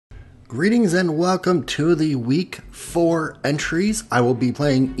Greetings and welcome to the week 4 entries. I will be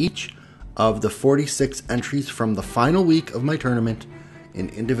playing each of the 46 entries from the final week of my tournament in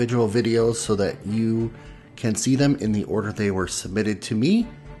individual videos so that you can see them in the order they were submitted to me.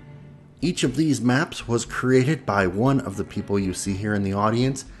 Each of these maps was created by one of the people you see here in the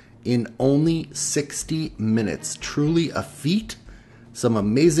audience in only 60 minutes. Truly a feat. Some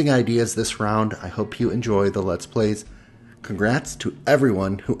amazing ideas this round. I hope you enjoy the Let's Plays. Congrats to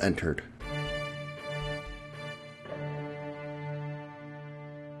everyone who entered.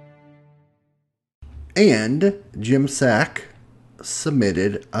 And Jimsack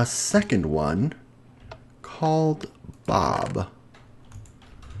submitted a second one called Bob.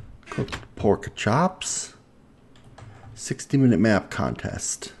 Cooked pork chops. 60-minute map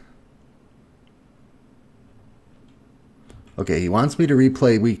contest. Okay, he wants me to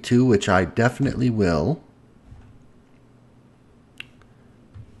replay week 2, which I definitely will.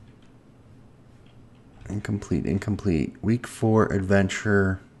 Incomplete. Week 4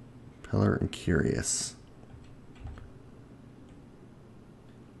 adventure, Pillar and Curious.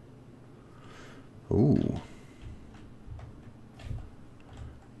 Ooh.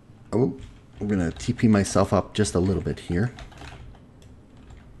 Oh, I'm gonna TP myself up just a little bit here.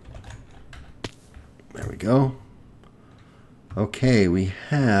 There we go. Okay, we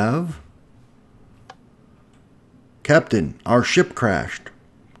have... Captain, our ship crashed.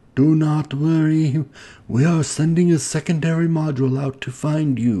 Do not worry. We are sending a secondary module out to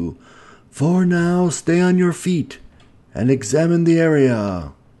find you. For now, stay on your feet and examine the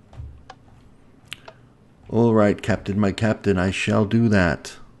area. All right, Captain, my captain, I shall do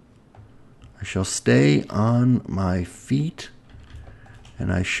that. I shall stay on my feet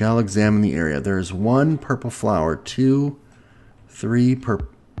and I shall examine the area. There is 1 purple flower, 2, 3 purple.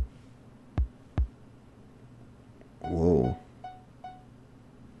 Whoa.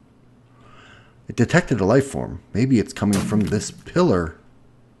 It detected a life form. Maybe it's coming from this pillar.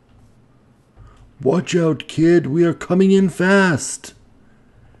 Watch out, kid. We are coming in fast.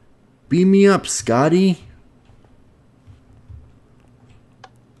 Beam me up, Scotty.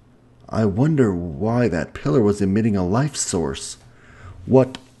 I wonder why that pillar was emitting a life source.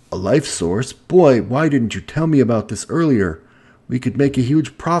 What? A life source? Boy, why didn't you tell me about this earlier? We could make a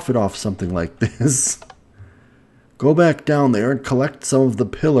huge profit off something like this. Go back down there and collect some of the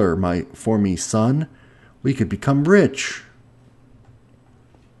pillar for me, son. We could become rich.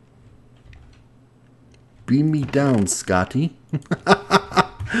 Beam me down, Scotty.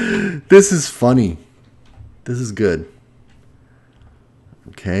 This is funny. This is good.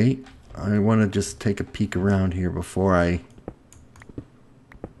 Okay. I want to just take a peek around here before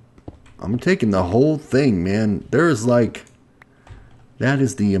I'm taking the whole thing, man. There's like... That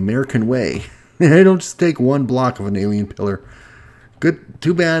is the American way. I don't just take 1 block of an alien pillar. Good.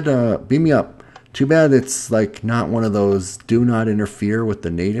 Too bad. Beam me up. Too bad it's like not one of those do not interfere with the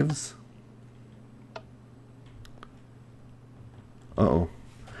natives. Uh-oh.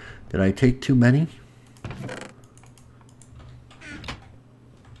 Did I take too many?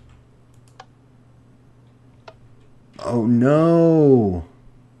 Oh no.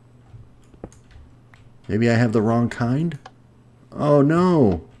 Maybe I have the wrong kind? Oh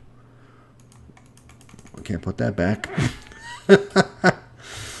no. I can't put that back.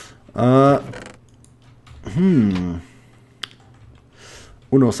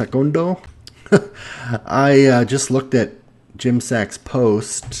 Uno segundo. I just looked at Jimsack's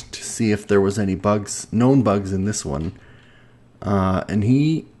post to see if there was any known bugs in this one. And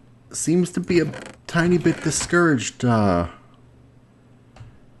he seems to be a tiny bit discouraged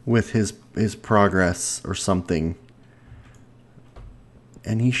with his progress or something.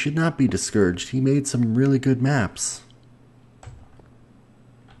 And he should not be discouraged. He made some really good maps.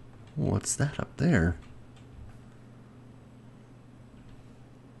 What's that up there?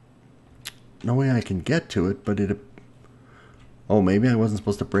 No way I can get to it, but it... Oh, maybe I wasn't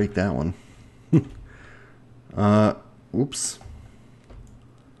supposed to break that one. Oops.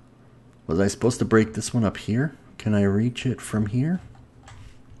 Was I supposed to break this one up here? Can I reach it from here?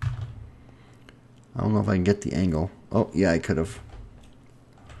 I don't know if I can get the angle. Oh, yeah, I could have.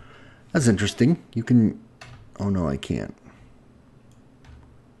 That's interesting. You can... Oh, no, I can't.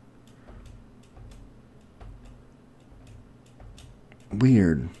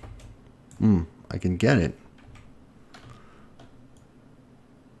 Weird. I can get it.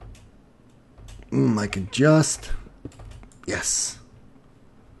 I can just... Yes.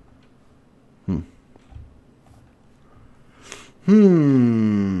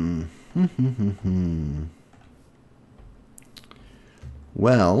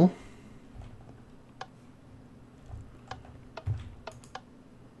 Well...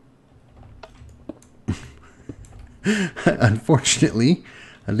 Unfortunately,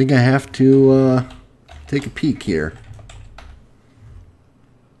 I think I have to take a peek here.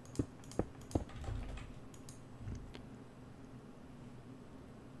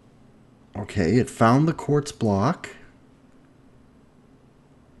 Okay, it found the quartz block.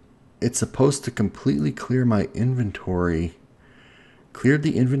 It's supposed to completely clear my inventory. Cleared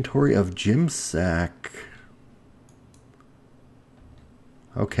the inventory of jimsack.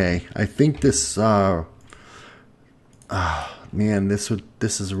 Okay, I think this man,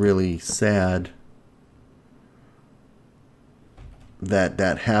 this is really sad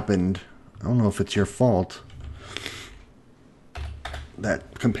that happened. I don't know if it's your fault.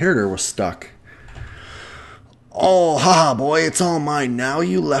 That comparator was stuck. Oh, haha, boy, it's all mine now.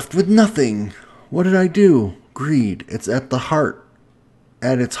 You left with nothing. What did I do? Greed. It's at the heart.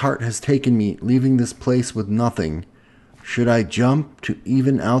 At its heart has taken me, leaving this place with nothing. Should I jump to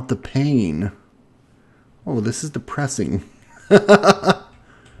even out the pain? Oh, this is depressing.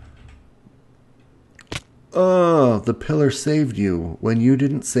 Oh, the pillar saved you when you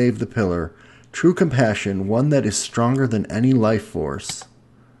didn't save the pillar. True compassion, one that is stronger than any life force.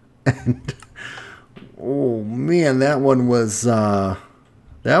 And oh man, that one was a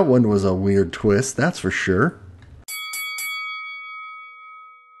weird twist, that's for sure.